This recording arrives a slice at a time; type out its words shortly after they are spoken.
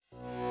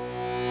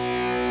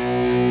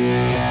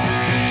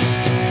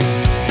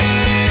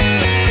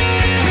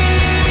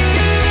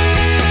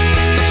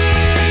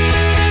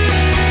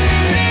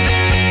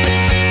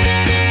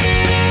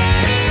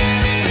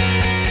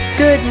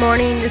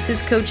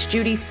this is Coach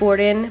Judy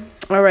Forden.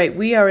 All right,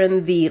 we are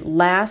in the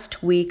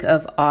last week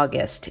of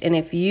August, and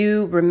if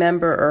you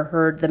remember or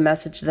heard the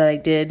message that I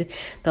did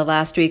the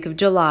last week of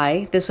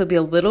July, this will be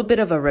a little bit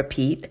of a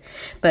repeat,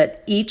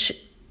 but each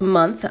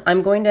month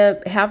I'm going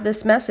to have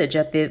this message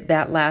at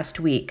that last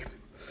week.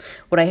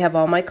 What I have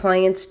all my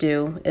clients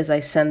do is I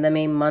send them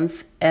a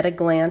month at a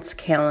glance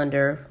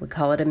calendar. We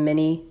call it a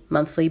mini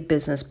monthly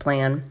business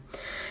plan.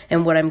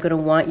 And what I'm going to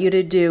want you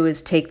to do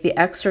is take the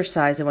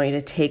exercise. I want you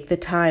to take the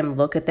time,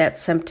 look at that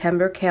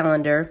September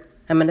calendar.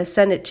 I'm going to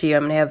send it to you.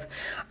 I'm going to have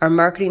our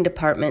marketing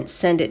department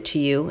send it to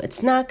you.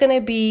 It's not going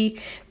to be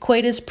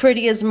quite as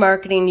pretty as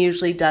marketing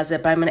usually does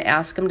it, but I'm going to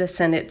ask them to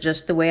send it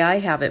just the way I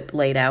have it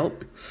laid out.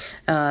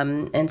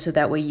 And so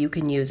that way you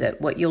can use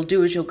it. What you'll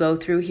do is you'll go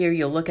through here,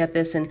 you'll look at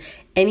this, and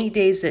any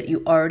days that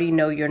you already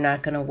know you're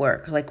not going to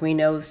work. Like we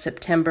know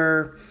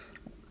September,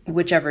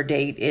 whichever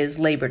date is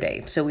Labor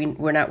Day, so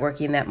we're not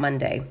working that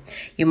Monday.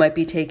 You might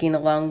be taking a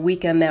long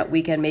weekend that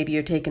weekend. Maybe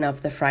you're taking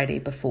off the Friday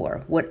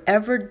before.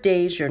 Whatever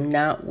days you're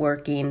not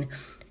working,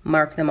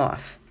 mark them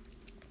off.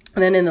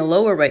 And then in the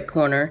lower right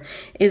corner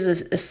is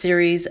a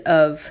series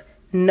of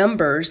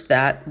numbers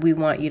that we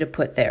want you to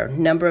put there.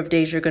 Number of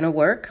days you're going to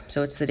work,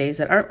 so it's the days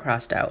that aren't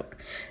crossed out.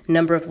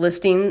 Number of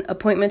listing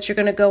appointments you're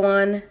going to go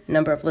on,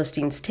 number of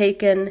listings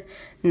taken,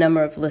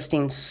 number of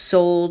listings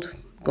sold,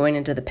 going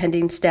into the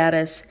pending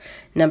status,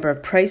 number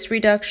of price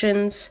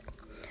reductions,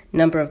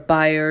 number of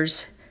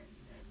buyers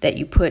that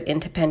you put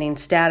into pending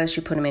status,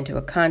 you put them into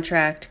a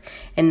contract,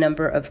 and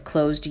number of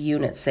closed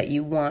units that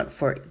you want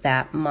for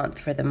that month,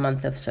 for the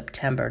month of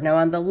September. Now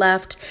on the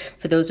left,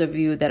 for those of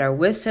you that are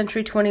with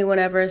Century 21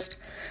 Everest,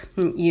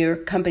 your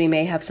company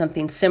may have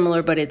something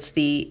similar, but it's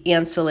the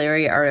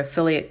ancillary, our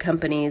affiliate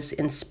companies,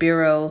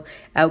 Inspiro,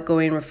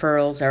 Outgoing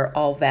Referrals, are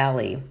All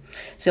Valley.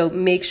 So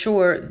make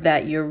sure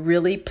that you're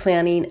really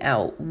planning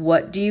out,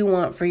 what do you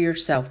want for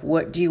yourself?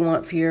 What do you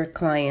want for your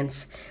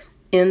clients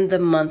in the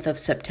month of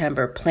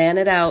September? Plan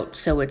it out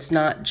so it's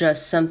not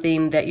just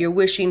something that you're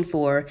wishing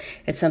for.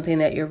 It's something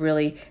that you're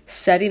really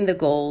setting the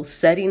goal,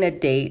 setting a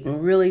date,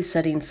 and really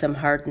setting some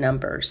hard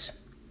numbers.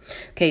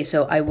 Okay,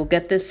 so I will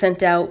get this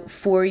sent out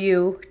for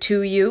you,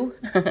 to you,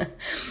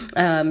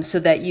 so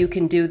that you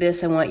can do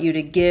this. I want you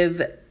to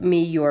give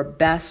me your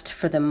best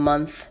for the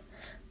month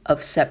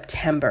of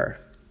September.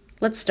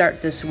 Let's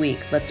start this week.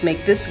 Let's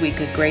make this week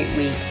a great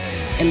week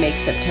and make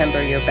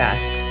September your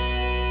best.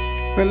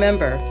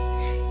 Remember,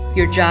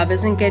 your job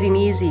isn't getting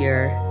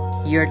easier,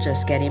 you're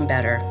just getting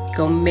better.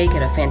 Go make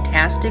it a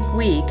fantastic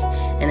week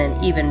and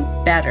an even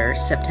better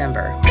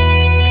September.